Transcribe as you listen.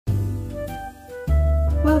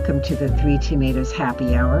Welcome to the Three Tomatoes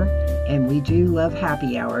Happy Hour, and we do love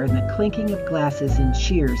happy hour and the clinking of glasses and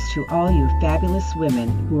cheers to all you fabulous women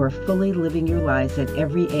who are fully living your lives at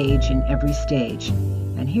every age and every stage.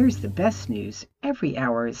 And here's the best news. Every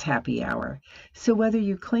hour is happy hour. So whether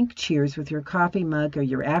you clink cheers with your coffee mug or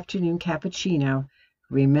your afternoon cappuccino,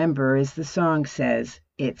 remember, as the song says,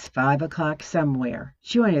 it's 5 o'clock somewhere.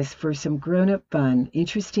 Join us for some grown-up fun,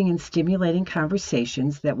 interesting and stimulating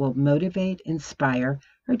conversations that will motivate, inspire,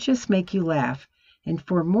 or just make you laugh. And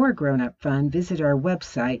for more grown-up fun, visit our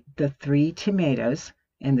website, The Three Tomatoes,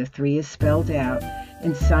 and the three is spelled out,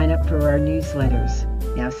 and sign up for our newsletters.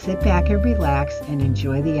 Now sit back and relax and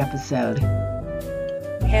enjoy the episode.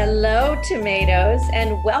 Hello, tomatoes,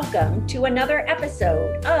 and welcome to another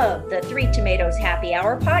episode of the Three Tomatoes Happy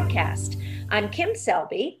Hour podcast. I'm Kim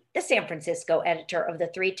Selby, the San Francisco editor of the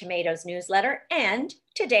Three Tomatoes newsletter and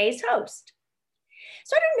today's host.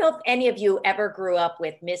 So I don't know if any of you ever grew up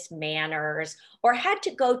with Miss Manners or had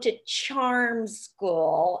to go to charm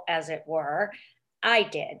school, as it were. I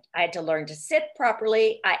did. I had to learn to sit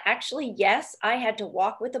properly. I had to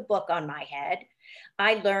walk with a book on my head.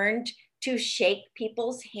 I learned to shake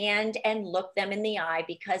people's hand and look them in the eye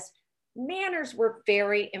because manners were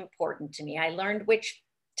very important to me. I learned which,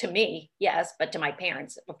 to me, yes, but to my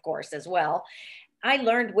parents, of course, as well. I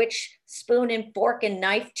learned which spoon and fork and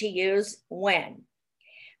knife to use when.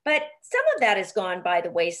 But some of that has gone by the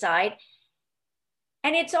wayside.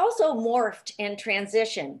 And it's also morphed and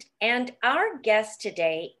transitioned. And our guest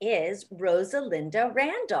today is Rosalinda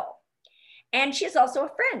Randall. And she's also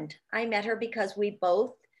a friend. I met her because we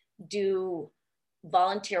both do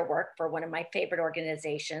volunteer work for one of my favorite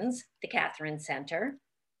organizations, the Catherine Center.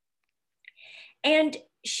 And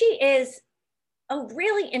she is a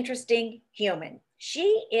really interesting human.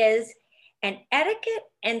 She is an etiquette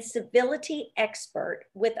and civility expert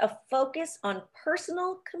with a focus on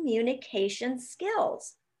personal communication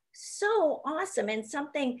skills. So awesome, and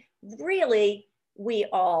something really we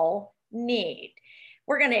all need.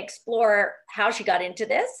 We're going to explore how she got into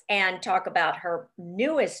this and talk about her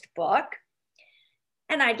newest book.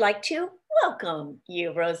 And I'd like to welcome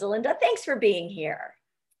you, Rosalinda. Thanks for being here.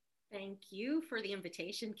 Thank you for the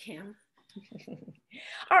invitation, Kim.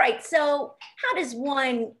 All right, so how does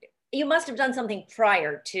one, you must have done something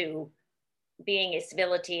prior to being a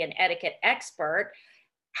civility and etiquette expert.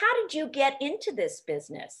 How did you get into this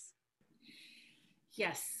business?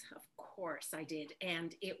 Yes, of course I did.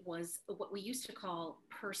 And it was what we used to call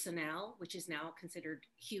personnel, which is now considered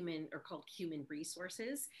human or called human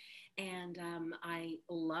resources. And I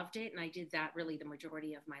loved it. And I did that really the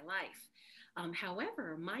majority of my life.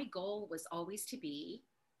 However, my goal was always to be,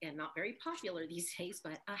 and not very popular these days,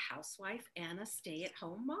 but a housewife and a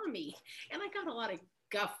stay-at-home mommy. And I got a lot of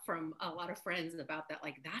guff from a lot of friends about that.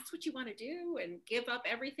 Like, that's what you want to do and give up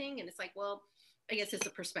everything. And it's like, well, I guess it's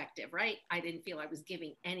a perspective, right? I didn't feel I was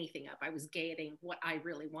giving anything up. I was getting what I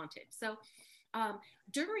really wanted. So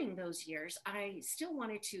during those years, I still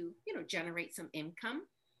wanted to, generate some income.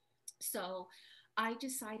 So I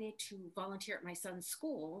decided to volunteer at my son's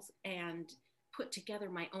schools and put together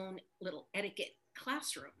my own little etiquette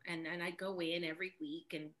classroom. And I go in every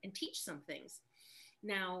week and teach some things.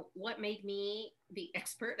 Now, what made me the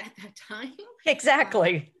expert at that time?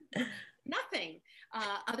 Exactly. Nothing,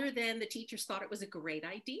 other than the teachers thought it was a great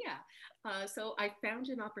idea. So I found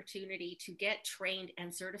an opportunity to get trained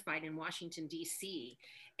and certified in Washington, D.C.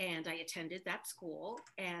 And I attended that school.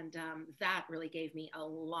 And that really gave me a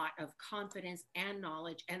lot of confidence and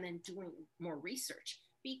knowledge, and then doing more research,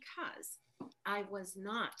 because I was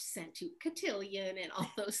not sent to cotillion and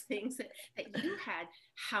all those things that you had.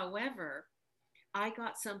 However, I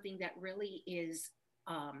got something that really is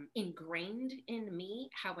ingrained in me,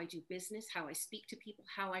 how I do business, how I speak to people,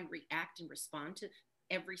 how I react and respond to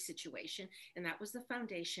every situation. And that was the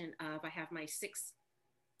foundation of, I have my 6: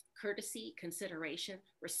 courtesy, consideration,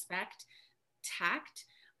 respect, tact,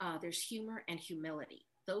 there's humor and humility.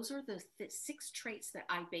 Those are the 6 traits that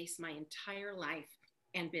I base my entire life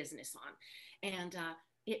and business on. And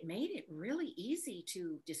it made it really easy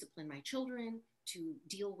to discipline my children, to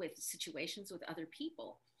deal with situations with other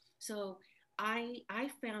people. So I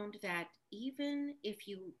found that even if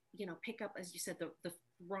you pick up, as you said, the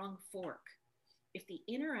wrong fork, if the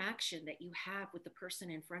interaction that you have with the person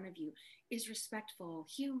in front of you is respectful,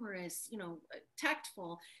 humorous,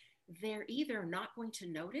 tactful, they're either not going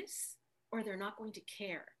to notice or they're not going to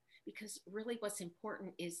care. Because really what's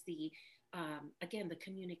important is again, the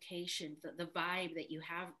communication, the vibe that you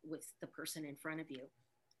have with the person in front of you.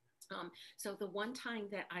 So the one time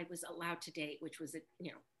that I was allowed to date, which was at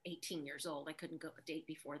 18 years old, I couldn't go date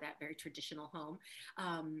before that, very traditional home.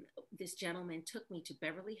 This gentleman took me to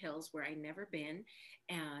Beverly Hills, where I'd never been,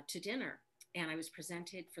 to dinner, and I was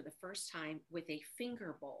presented for the first time with a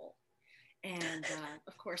finger bowl. And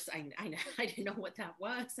of course, I didn't know what that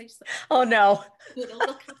was. I just oh no, with a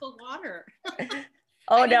little cup of water.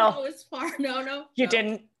 oh I didn't no, go as far. No, you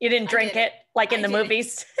didn't drink it like in the didn't.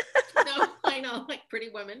 movies. No, I know, like Pretty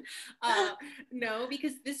Woman. No,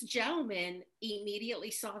 because this gentleman immediately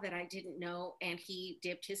saw that I didn't know, and he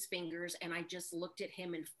dipped his fingers, and I just looked at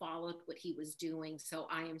him and followed what he was doing. So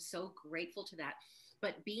I am so grateful to that.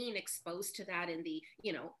 But being exposed to that in the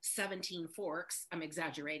 17 forks, I'm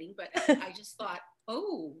exaggerating, but I just thought,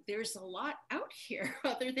 oh, there's a lot out here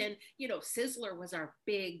other than Sizzler was our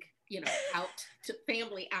big out to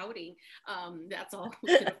family outing. That's all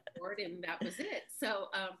we could afford, and that was it. So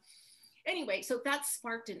anyway, so that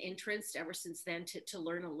sparked an interest ever since then to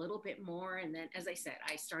learn a little bit more. And then, as I said,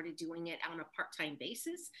 I started doing it on a part-time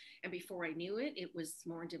basis. And before I knew it, it was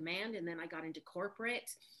more in demand. And then I got into corporate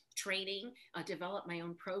training, developed my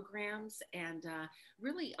own programs, and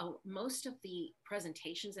really most of the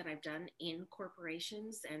presentations that I've done in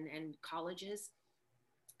corporations and colleges,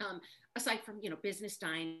 aside from business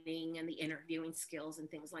dining and the interviewing skills and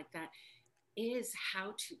things like that, is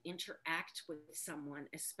how to interact with someone,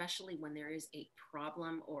 especially when there is a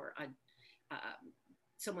problem or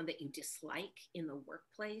someone that you dislike in the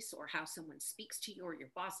workplace, or how someone speaks to you, or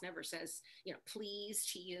your boss never says please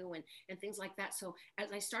to you, and things like that. So as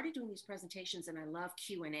I started doing these presentations, and I love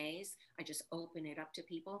Q&As, I just open it up to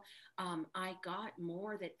people. I got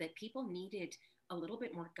more that people needed a little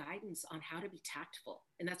bit more guidance on how to be tactful.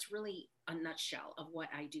 And that's really a nutshell of what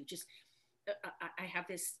I do. Just I have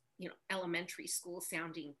this elementary school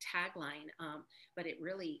sounding tagline, but it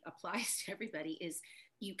really applies to everybody, is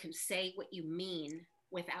you can say what you mean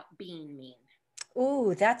without being mean.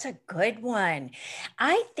 Ooh, that's a good one.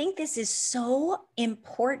 I think this is so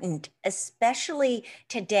important, especially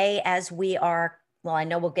today as we are, well, I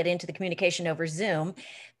know we'll get into the communication over Zoom,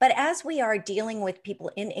 but as we are dealing with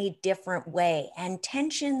people in a different way, and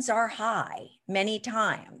tensions are high many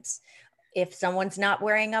times, if someone's not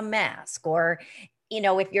wearing a mask, or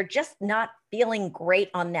if you're just not feeling great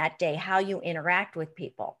on that day, how you interact with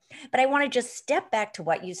people. But I want to just step back to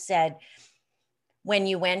what you said when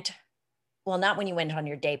you went, well, not when you went on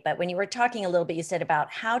your date, but when you were talking a little bit, you said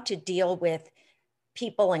about how to deal with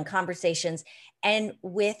people and conversations and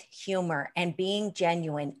with humor and being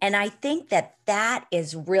genuine. And I think that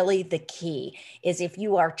is really the key, is if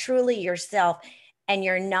you are truly yourself and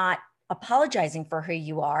you're not apologizing for who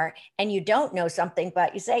you are, and you don't know something,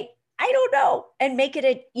 but you say, I don't know, and make it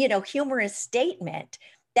a, humorous statement,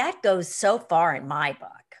 that goes so far in my book.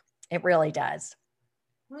 It really does.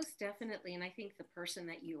 Most definitely. And I think the person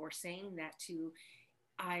that you are saying that to,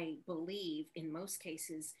 I believe in most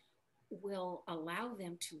cases, will allow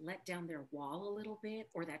them to let down their wall a little bit,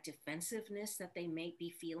 or that defensiveness that they may be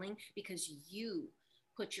feeling, because you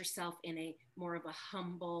put yourself in a more of a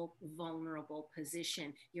humble, vulnerable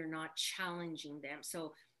position. You're not challenging them.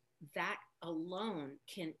 So that alone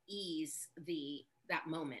can ease that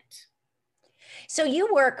moment. So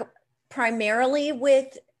you work primarily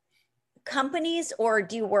with companies, or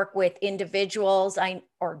do you work with individuals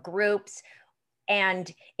or groups?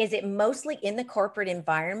 And is it mostly in the corporate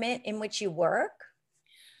environment in which you work?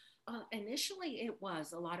 Initially, it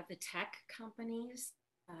was a lot of the tech companies.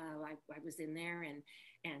 I was in there,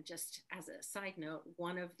 and just as a side note,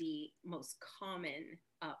 one of the most common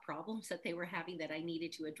problems that they were having that I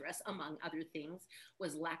needed to address, among other things,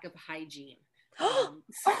 was lack of hygiene.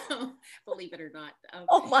 So believe it or not.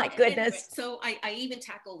 Oh my goodness. Anyway, so I even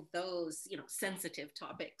tackled those, sensitive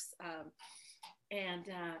topics.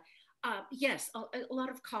 Yes, a lot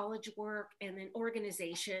of college work, and then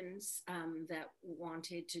organizations that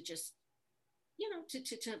wanted to just,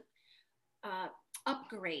 to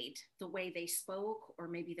upgrade the way they spoke, or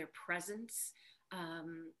maybe their presence.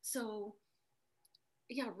 So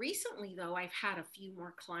yeah, recently though, I've had a few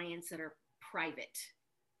more clients that are private.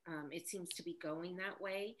 It seems to be going that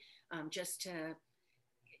way, just to,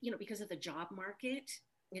 because of the job market.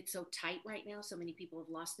 It's so tight right now. So many people have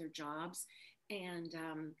lost their jobs, and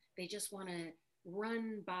they just want to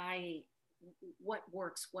run by what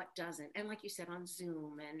works, what doesn't. And like you said, on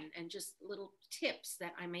Zoom, and just little tips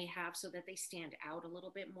that I may have so that they stand out a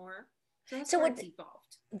little bit more. So that's where it's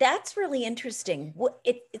evolved. That's really interesting.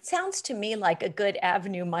 It sounds to me like a good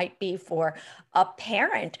avenue might be for a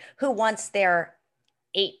parent who wants their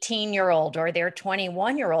 18-year-old or their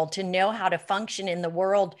 21-year-old to know how to function in the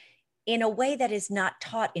world in a way that is not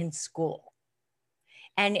taught in school.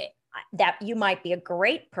 And that you might be a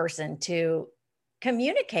great person to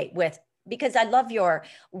communicate with, because I love your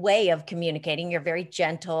way of communicating. You're very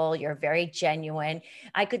gentle, you're very genuine.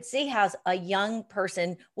 I could see how a young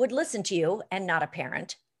person would listen to you and not a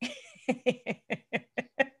parent.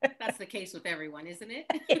 That's the case with everyone, isn't it?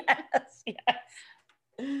 Yes,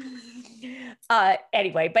 yes.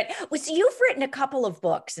 Anyway, but so you've written a couple of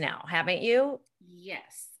books now, haven't you?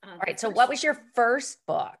 Yes. All right. So what was your first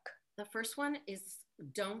book? The first one is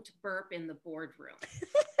Don't Burp in the Boardroom.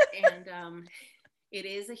 And it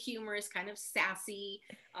is a humorous, kind of sassy,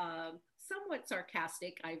 somewhat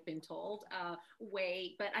sarcastic, I've been told,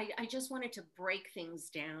 way, but I just wanted to break things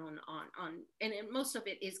down and most of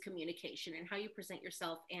it is communication and how you present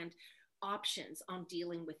yourself and options on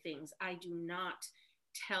dealing with things. I do not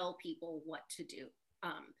tell people what to do.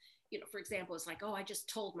 For example, it's like, oh, I just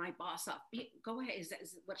told my boss off. Go ahead.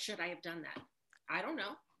 What should I have done that? I don't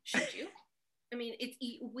know. Should you? I mean,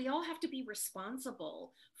 we all have to be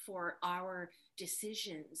responsible for our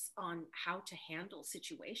decisions on how to handle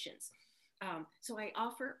situations. So I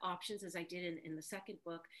offer options, as I did in the second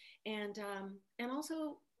book, and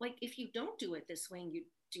also, like, if you don't do it this way and you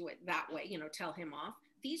do it that way, tell him off.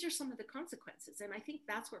 These are some of the consequences, and I think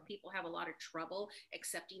that's where people have a lot of trouble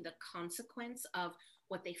accepting the consequence of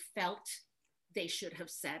what they felt they should have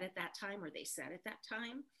said at that time, or they said at that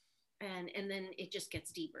time. And then it just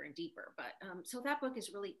gets deeper and deeper. But so that book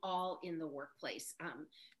is really all in the workplace,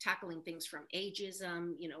 tackling things from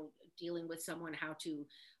ageism, dealing with someone, how to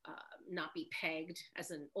not be pegged as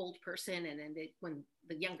an old person. And then when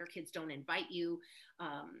the younger kids don't invite you.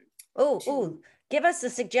 Give us a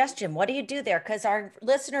suggestion. What do you do there? Because our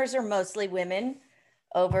listeners are mostly women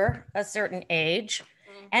over a certain age.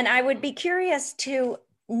 Mm-hmm. And I would be curious to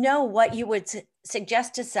know what you would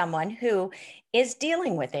suggest to someone who is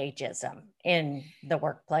dealing with ageism in the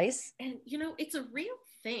workplace. And, it's a real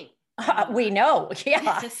thing. We know. Yeah.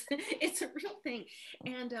 Yes, it's a real thing.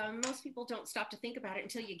 And most people don't stop to think about it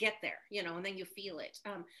until you get there, and then you feel it.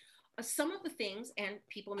 Some of the things, and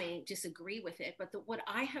people may disagree with it, but what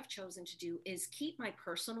I have chosen to do is keep my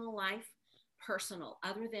personal life personal,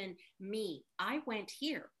 other than me. I went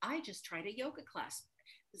here. I just tried a yoga class.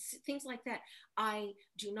 Things like that. I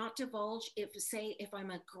do not divulge if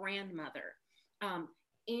I'm a grandmother.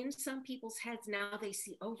 In some people's heads now, they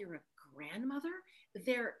see, oh, you're a grandmother.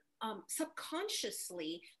 They're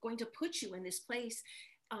subconsciously going to put you in this place.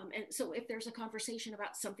 And so if there's a conversation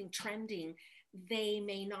about something trending, they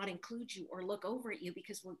may not include you or look over at you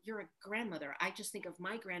because, well, you're a grandmother. I just think of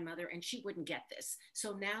my grandmother and she wouldn't get this.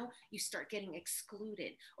 So now you start getting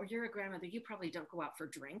excluded. Or you're a grandmother, you probably don't go out for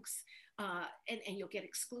drinks, and you'll get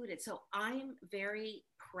excluded. So I'm very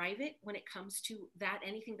private when it comes to that,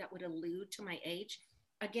 anything that would allude to my age.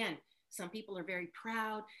 Again, some people are very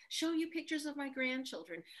proud, show you pictures of my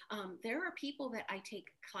grandchildren. There are people that I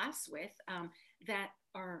take class with that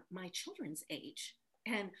are my children's age.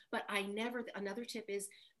 But another tip is,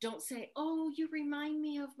 don't say, oh, you remind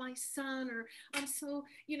me of my son, or I'm so,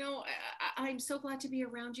 I'm so glad to be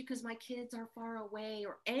around you because my kids are far away,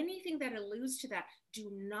 or anything that alludes to that. Do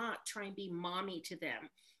not try and be mommy to them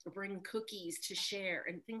or bring cookies to share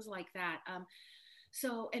and things like that.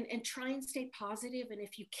 So try and stay positive. And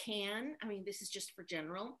if you can, this is just for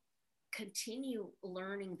general, continue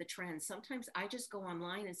learning the trends. Sometimes I just go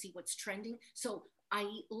online and see what's trending. So I at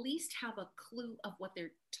least have a clue of what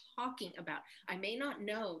they're talking about. I may not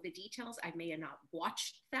know the details. I may not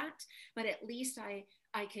watch that, but at least I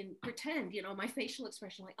can pretend, my facial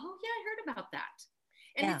expression, like, oh yeah, I heard about that.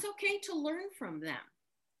 And It's okay to learn from them.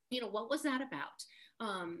 What was that about?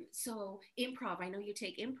 So improv, I know you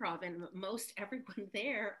take improv, and most everyone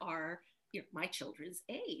there are my children's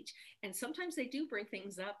age. And sometimes they do bring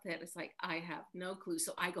things up that it's like, I have no clue.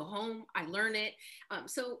 So I go home, I learn it.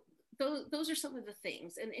 So those are some of the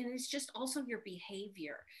things. And it's just also your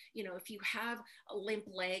behavior. If you have a limp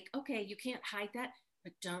leg, okay, you can't hide that,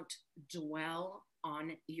 but don't dwell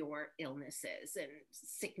on your illnesses and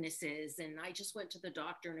sicknesses. And I just went to the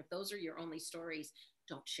doctor. And if those are your only stories,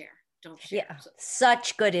 don't share. Yeah,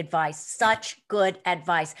 such good advice. Such good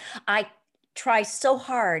advice. I try so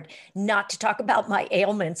hard not to talk about my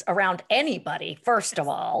ailments around anybody, first of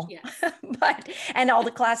all. Yes. And all the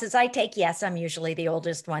classes I take, yes, I'm usually the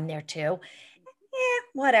oldest one there too.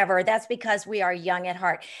 Whatever. That's because we are young at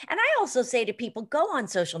heart. And I also say to people, go on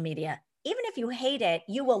social media. Even if you hate it,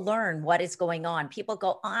 you will learn what is going on. People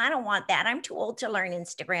go, oh, I don't want that. I'm too old to learn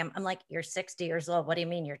Instagram. I'm like, you're 60 years old. What do you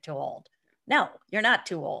mean you're too old? No, you're not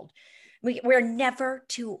too old. We're never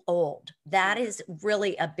too old. That is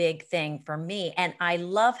really a big thing for me. And I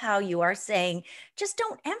love how you are saying, just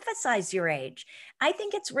don't emphasize your age. I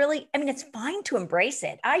think it's really, I mean, it's fine to embrace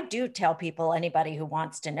it. I do tell people, anybody who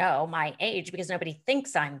wants to know my age, because nobody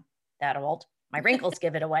thinks I'm that old. My wrinkles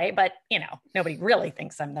give it away, but nobody really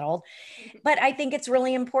thinks I'm that old. But I think it's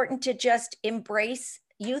really important to just embrace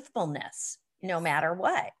youthfulness no matter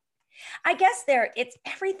what. I guess it's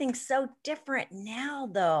everything's so different now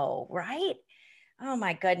though, right? Oh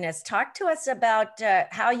my goodness. Talk to us about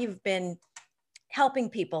how you've been helping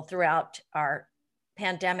people throughout our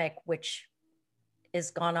pandemic, which has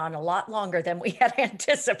gone on a lot longer than we had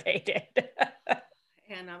anticipated.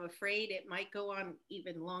 And I'm afraid it might go on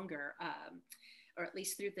even longer, or at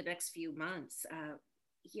least through the next few months.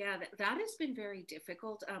 Yeah, that has been very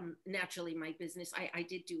difficult. Naturally, my business, I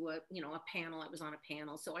did do a panel. I was on a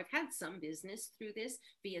panel. So I've had some business through this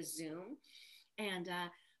via Zoom. And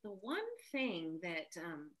the one thing that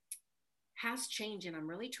has changed, and I'm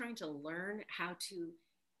really trying to learn how to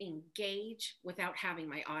engage without having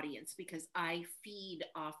my audience, because I feed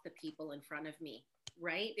off the people in front of me.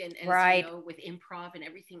 Right. And as right. you know, with improv and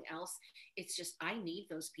everything else, it's just, I need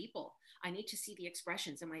those people. I need to see the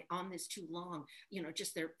expressions. Am I on this too long?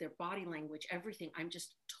 Just their body language, everything. I'm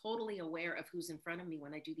just totally aware of who's in front of me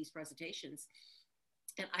when I do these presentations.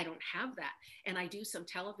 And I don't have that. And I do some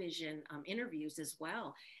television interviews as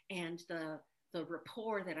well. And the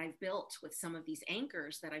rapport that I've built with some of these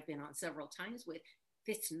anchors that I've been on several times with,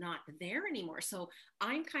 it's not there anymore. So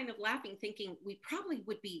I'm kind of laughing, thinking we probably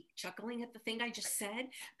would be chuckling at the thing I just said,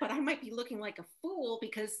 but I might be looking like a fool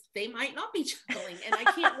because they might not be chuckling, and I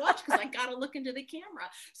can't watch because I got to look into the camera.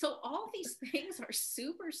 So all these things are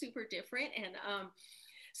super, super different. And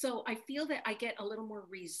so I feel that I get a little more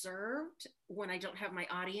reserved when I don't have my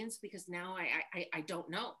audience, because now I don't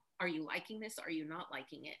know. Are you liking this? Are you not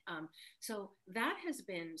liking it? So that has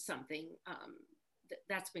been something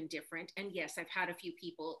that's been different. And yes, I've had a few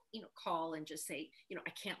people, call and just say, I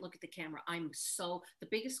can't look at the camera. The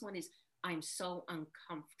biggest one is I'm so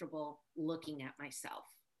uncomfortable looking at myself.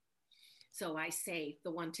 So I say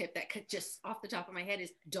the one tip that could just off the top of my head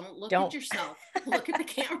is don't look at yourself. Look at the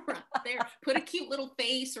camera there. Put a cute little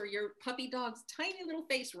face or your puppy dog's tiny little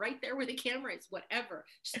face right there where the camera is, whatever.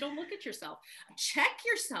 Just don't look at yourself. Check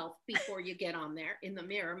yourself before you get on there in the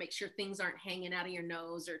mirror. Make sure things aren't hanging out of your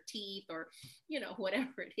nose or teeth or,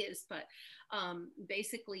 whatever it is. But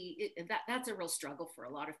basically that's a real struggle for a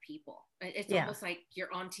lot of people. It's almost like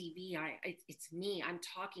you're on TV. It's me, I'm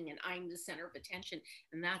talking and I'm the center of attention.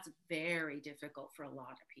 And that's very difficult for a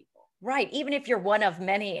lot of people. Right. Even if you're one of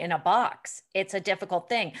many in a box, it's a difficult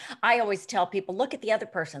thing. I always tell people, look at the other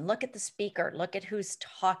person, look at the speaker, look at who's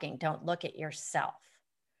talking. Don't look at yourself.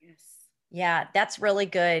 Yes. Yeah. That's really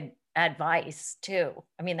good advice too.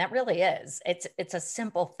 I mean, that really is. It's a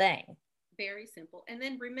simple thing. Very simple. And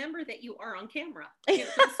then remember that you are on camera.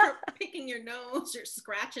 Don't start picking your nose or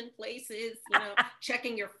scratching places,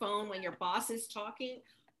 checking your phone when your boss is talking.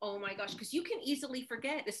 Oh my gosh, because you can easily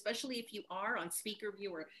forget, especially if you are on speaker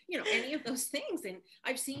view or, any of those things. And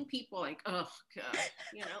I've seen people like, oh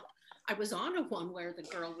God, I was on a one where the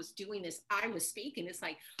girl was doing this. I was speaking. It's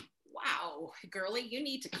like, wow, girlie, you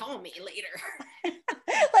need to call me later.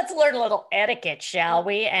 Let's learn a little etiquette, shall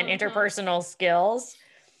we? And interpersonal skills.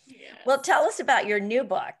 Yes. Well, tell us about your new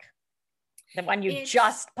book, the one you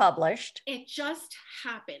just published. It just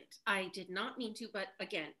happened. I did not mean to, but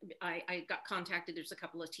again, I got contacted. There's a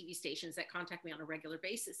couple of TV stations that contact me on a regular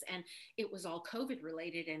basis, and it was all COVID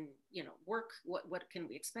related and, work, what can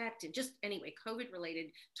we expect? And just anyway, COVID related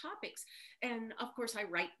topics. And of course I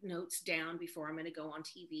write notes down before I'm going to go on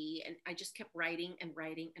TV. And I just kept writing and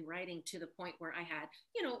writing and writing to the point where I had,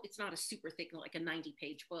 it's not a super thick, like a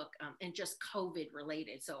 90-page book, and just COVID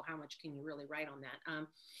related. So how much can you really write on that?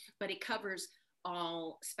 But it covers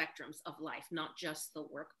all spectrums of life, not just the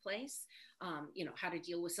workplace. How to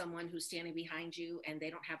deal with someone who's standing behind you and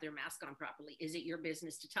they don't have their mask on properly. Is it your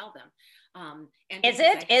business to tell them? And is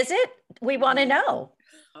it? We want to know.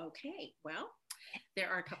 Okay, well, there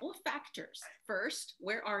are a couple of factors. First,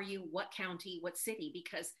 where are you? What county? What city?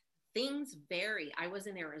 Because things vary. I was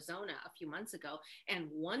in Arizona a few months ago, and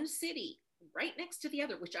one city right next to the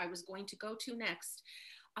other, which I was going to go to next,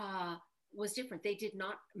 was different.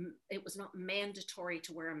 It was not mandatory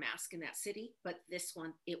to wear a mask in that city, but this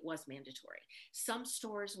one, it was mandatory. Some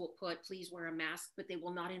stores will put, please wear a mask, but they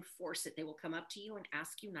will not enforce it. They will come up to you and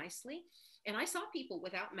ask you nicely. And I saw people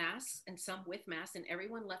without masks and some with masks, and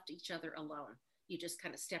everyone left each other alone. You just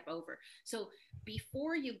kind of step over. So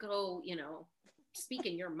before you go, speak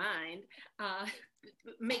in your mind,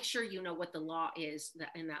 make sure you know what the law is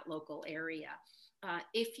in that local area.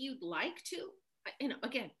 If you'd like to,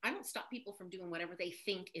 again, I don't stop people from doing whatever they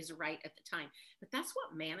think is right at the time, but that's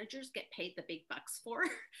what managers get paid the big bucks for.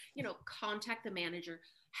 Contact the manager,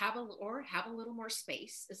 have a little more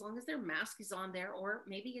space, as long as their mask is on there, or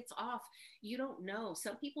maybe it's off. You don't know.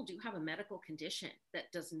 Some people do have a medical condition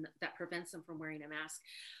that prevents them from wearing a mask.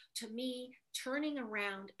 To me, turning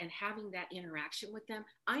around and having that interaction with them,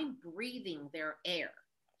 I'm breathing their air.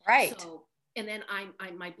 Right. So, and then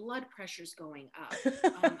my blood pressure's going up.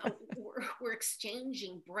 We're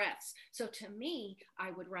exchanging breaths. So to me,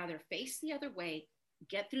 I would rather face the other way,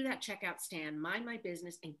 get through that checkout stand, mind my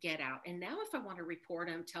business, and get out. And now if I want to report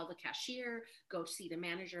them, tell the cashier, go see the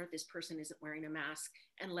manager, this person isn't wearing a mask,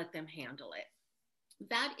 and let them handle it.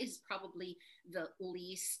 That is probably the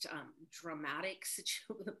least dramatic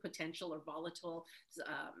the potential or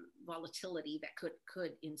volatility that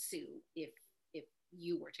could ensue if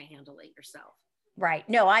you were to handle it yourself. Right.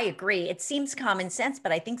 No, I agree. It seems common sense,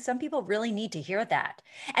 but I think some people really need to hear that.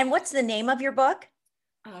 And what's the name of your book?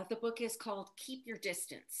 The book is called Keep Your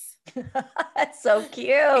Distance. That's so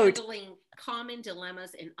cute. Handling common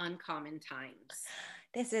dilemmas in uncommon times.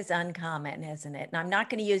 This is uncommon, isn't it? And I'm not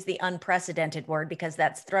going to use the unprecedented word because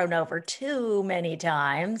that's thrown over too many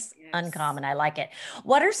times. Yes. Uncommon. I like it.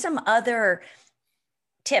 What are some other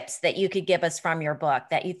tips that you could give us from your book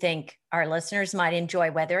that you think our listeners might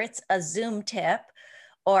enjoy, whether it's a Zoom tip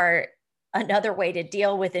or another way to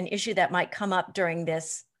deal with an issue that might come up during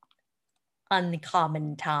this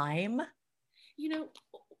uncommon time?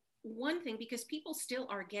 One thing, because people still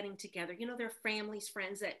are getting together, their families,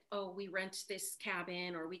 friends that, we rent this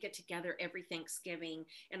cabin or we get together every Thanksgiving.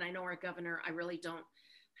 And I know our governor, I really don't,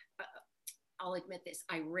 I'll admit this,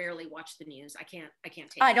 I rarely watch the news. I can't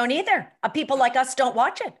take it. I don't either. People like us don't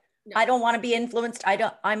watch it. No. I don't want to be influenced.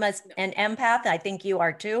 I'm an empath. I think you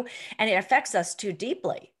are too. And it affects us too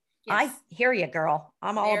deeply. Yes. I hear you, girl.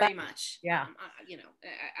 I'm all very about much. Yeah.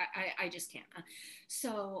 I just can't.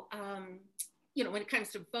 So, when it comes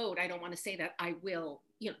to vote, I don't want to say that I will,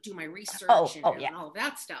 do my research and all of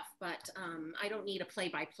that stuff, but I don't need a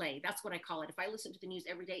play-by-play. That's what I call it. If I listen to the news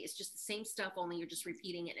every day, it's just the same stuff, only you're just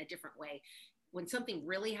repeating it in a different way. When something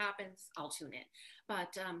really happens, I'll tune in.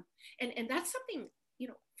 But, and that's something,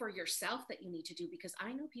 for yourself that you need to do, because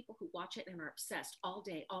I know people who watch it and are obsessed all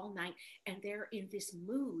day, all night, and they're in this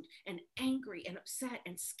mood and angry and upset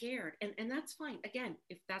and scared. And that's fine. Again,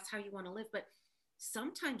 if that's how you want to live, but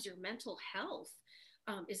sometimes your mental health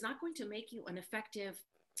is not going to make you an effective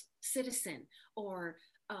citizen, or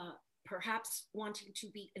perhaps wanting to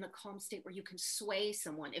be in a calm state where you can sway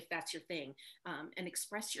someone, if that's your thing, and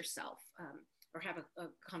express yourself or have a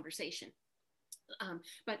conversation.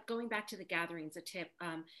 But going back to the gatherings, a tip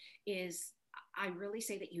is I really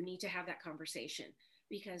say that you need to have that conversation,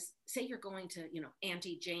 because say you're going to,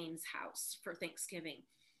 Auntie Jane's house for Thanksgiving.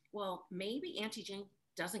 Well, maybe Auntie Jane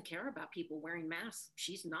doesn't care about people wearing masks.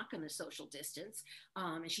 She's not going to social distance.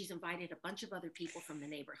 And she's invited a bunch of other people from the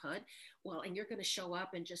neighborhood. Well, and you're going to show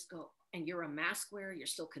up and just go, and you're a mask wearer. You're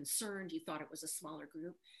still concerned. You thought it was a smaller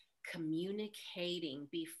group. Communicating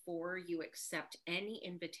before you accept any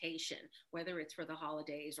invitation, whether it's for the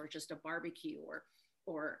holidays or just a barbecue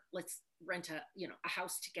or let's rent a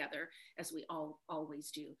house together, as we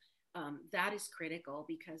always do. That is critical,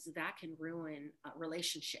 because that can ruin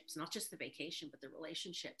relationships, not just the vacation, but the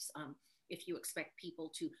relationships. If you expect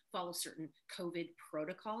people to follow certain COVID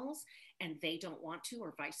protocols and they don't want to,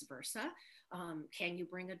 or vice versa. Can you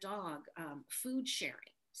bring a dog? Food sharing.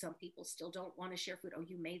 Some people still don't want to share food. Oh,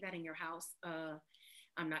 you made that in your house.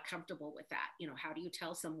 I'm not comfortable with that. How do you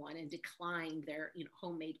tell someone and decline their,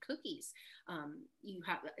 homemade cookies? You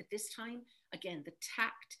have at this time, again, the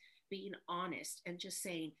tact, being honest and just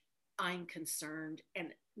saying, I'm concerned, and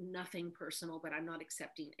nothing personal, but I'm not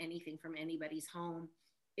accepting anything from anybody's home.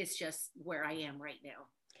 It's just where I am right now.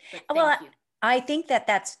 But thank you. I think that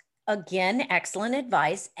that's, again, excellent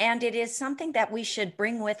advice. And it is something that we should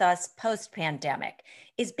bring with us post-pandemic,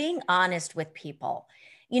 is being honest with people.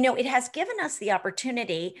 It has given us the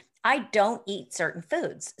opportunity. I don't eat certain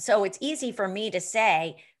foods. So it's easy for me to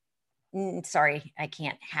say, sorry, I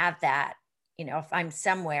can't have that. If I'm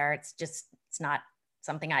somewhere, it's not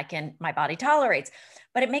something my body tolerates,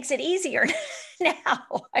 but it makes it easier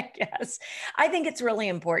now, I guess. I think it's really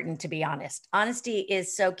important to be honest. Honesty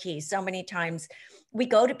is so key. So many times we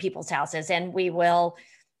go to people's houses and we will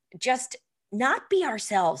just not be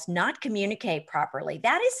ourselves, not communicate properly.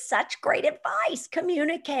 That is such great advice.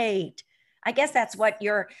 Communicate. I guess that's what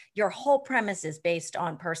your whole premise is, based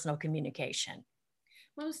on personal communication.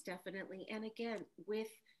 Most definitely. And again, with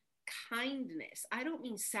kindness. I don't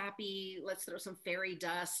mean sappy, let's throw some fairy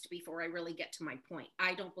dust before I really get to my point.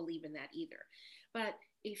 I don't believe in that either. But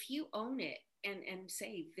if you own it and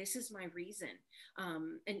say, this is my reason.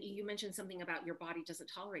 And you mentioned something about your body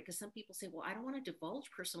doesn't tolerate, because some people say, well, I don't want to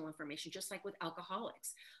divulge personal information, just like with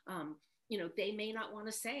alcoholics. They may not want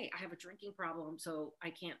to say, I have a drinking problem, so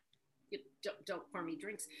I can't, don't pour me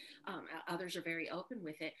drinks. Others are very open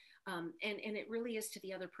with it. And it really is to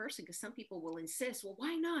the other person, because some people will insist, well,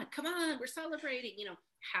 why not? Come on, we're celebrating,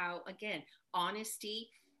 how, again, honesty.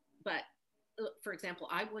 But for example,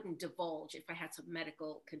 I wouldn't divulge if I had some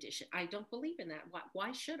medical condition. I don't believe in that.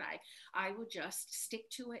 Why should I? I would just stick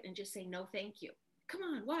to it and just say, no, thank you. Come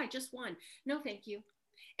on, why? Just one. No, thank you.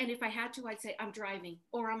 And if I had to, I'd say I'm driving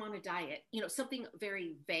or I'm on a diet, something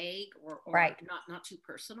very vague or right. not too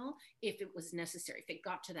personal. If it was necessary, if it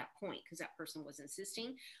got to that point, because that person was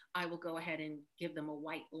insisting, I will go ahead and give them a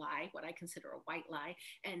white lie, what I consider a white lie.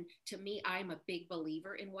 And to me, I'm a big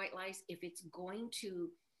believer in white lies. If it's going to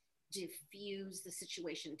diffuse the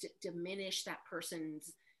situation, to diminish that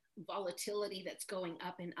person's volatility that's going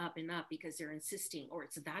up and up and up because they're insisting, or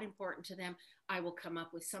it's that important to them, I will come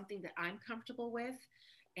up with something that I'm comfortable with,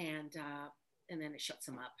 and then it shuts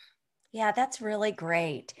them up. Yeah, that's really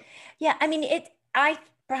great. Yeah, I mean, I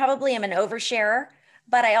probably am an oversharer,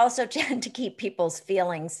 but I also tend to keep people's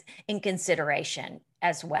feelings in consideration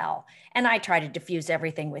as well. And I try to diffuse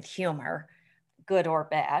everything with humor, good or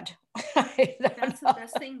bad. That's the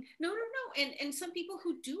best thing. No. And some people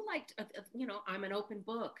who do like, I'm an open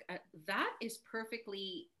book. That is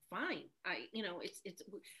perfectly fine. It's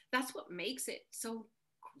that's what makes it so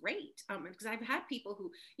great. Because I've had people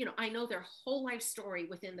who, I know their whole life story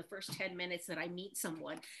within the first 10 minutes that I meet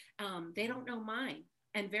someone. They don't know mine.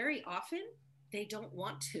 And very often they don't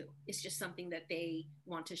want to. It's just something that they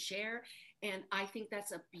want to share. And I think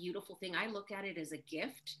that's a beautiful thing. I look at it as a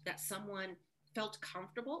gift that someone felt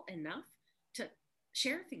comfortable enough to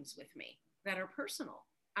share things with me that are personal.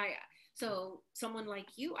 So someone like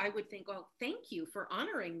you, I would think, oh, thank you for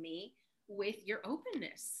honoring me with your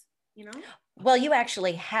openness, Well, you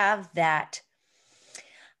actually have that.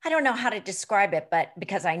 I don't know how to describe it, but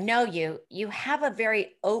because I know you have a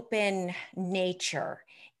very open nature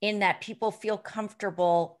in that people feel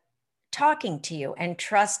comfortable talking to you and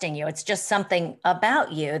trusting you. It's just something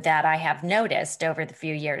about you that I have noticed over the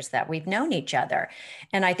few years that we've known each other.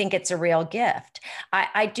 And I think it's a real gift.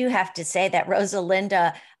 I do have to say that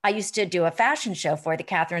Rosalinda, I used to do a fashion show for the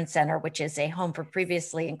Catherine Center, which is a home for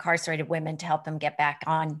previously incarcerated women to help them get back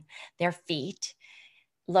on their feet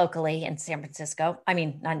locally in San Francisco. I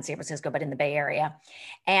mean, not in San Francisco, but in the Bay Area.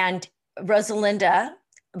 And Rosalinda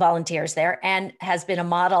volunteers there and has been a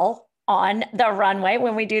model on the runway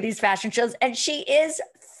when we do these fashion shows. And she is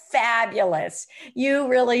fabulous. You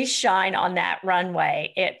really shine on that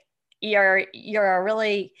runway. You're a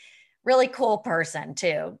really, really cool person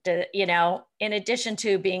too, in addition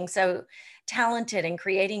to being so talented and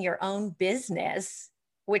creating your own business,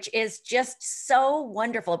 which is just so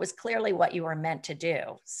wonderful. It was clearly what you were meant to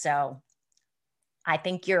do. So I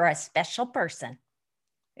think you're a special person.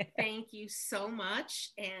 Thank you so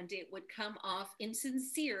much. And it would come off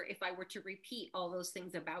insincere if I were to repeat all those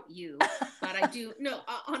things about you. But I do, no,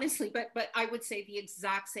 honestly, but I would say the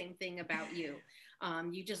exact same thing about you.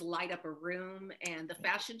 You just light up a room. And the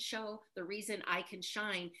fashion show, the reason I can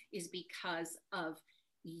shine is because of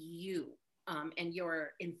you. And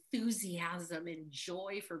your enthusiasm and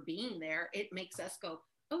joy for being there. It makes us go,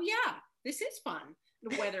 oh yeah, this is fun,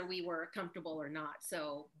 whether we were comfortable or not.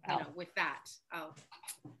 So, with that, yeah.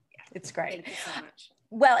 It's great. Thank you so much.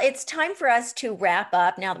 Well, it's time for us to wrap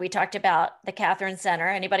up now that we talked about the Catherine Center.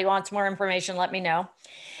 Anybody wants more information, let me know.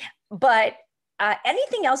 But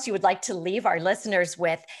anything else you would like to leave our listeners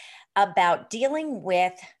with about dealing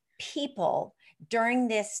with people during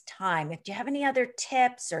this time? If you have any other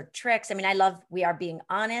tips or tricks, I mean, I love, we are being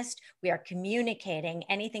honest, we are communicating.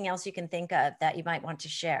 Anything else you can think of that you might want to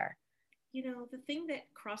share? The thing that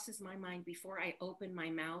crosses my mind before I open my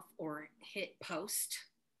mouth or hit post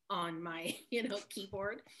on my,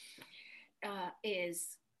 keyboard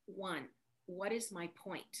is one, what is my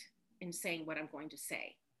point in saying what I'm going to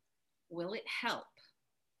say? Will it help?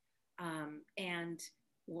 And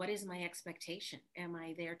what is my expectation? Am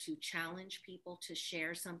I there to challenge people to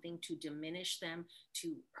share something, to diminish them,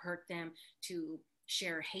 to hurt them, to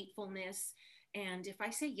share hatefulness? And if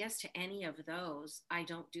I say yes to any of those, I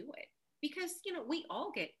don't do it. Because, we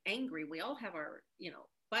all get angry. We all have our,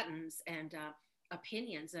 buttons and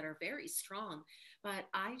opinions that are very strong. But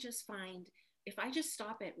I just find if I just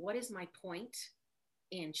stop at what is my point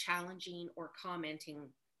in challenging or commenting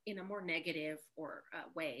in a more negative or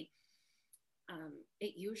way,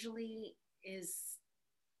 it usually it's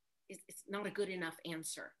not a good enough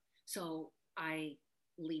answer. So I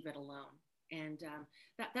leave it alone. And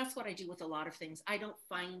that's what I do with a lot of things. I don't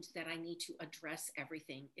find that I need to address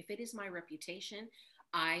everything. If it is my reputation,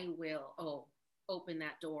 I will open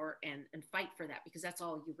that door and fight for that, because that's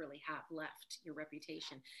all you really have left, your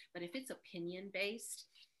reputation. But if it's opinion based,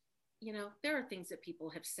 there are things that people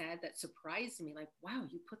have said that surprised me, like, wow,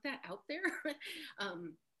 you put that out there.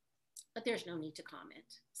 But there's no need to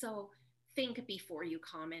comment. So think before you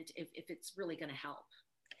comment if it's really going to help.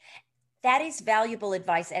 That is valuable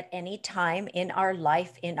advice at any time in our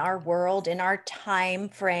life, in our world, in our time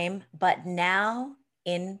frame, but now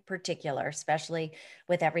in particular, especially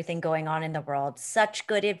with everything going on in the world. Such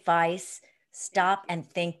good advice. Stop and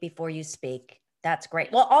think before you speak. That's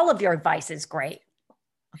great. Well, all of your advice is great.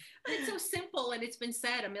 It's so simple, and it's been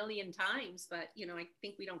said a million times, but I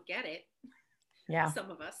think we don't get it. Yeah.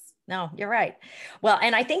 Some of us. No, you're right. Well,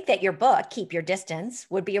 and I think that your book, Keep Your Distance,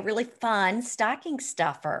 would be a really fun stocking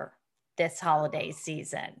stuffer this holiday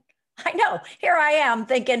season. I know. Here I am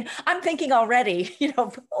I'm thinking already,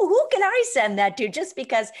 who can I send that to? Just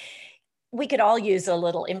because we could all use a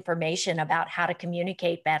little information about how to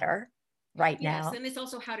communicate better now. Yes, and it's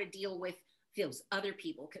also how to deal with those other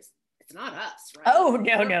people, because it's not us, right? Oh,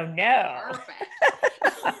 no. Perfect.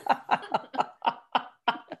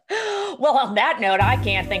 Well, on that note, I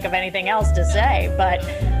can't think of anything else to say, but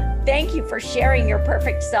thank you for sharing your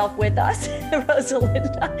perfect self with us,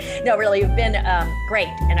 Rosalinda. No, really, you've been great,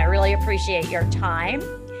 and I really appreciate your time.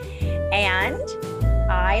 And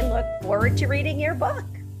I look forward to reading your book.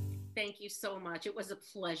 Thank you so much. It was a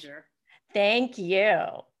pleasure. Thank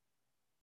you.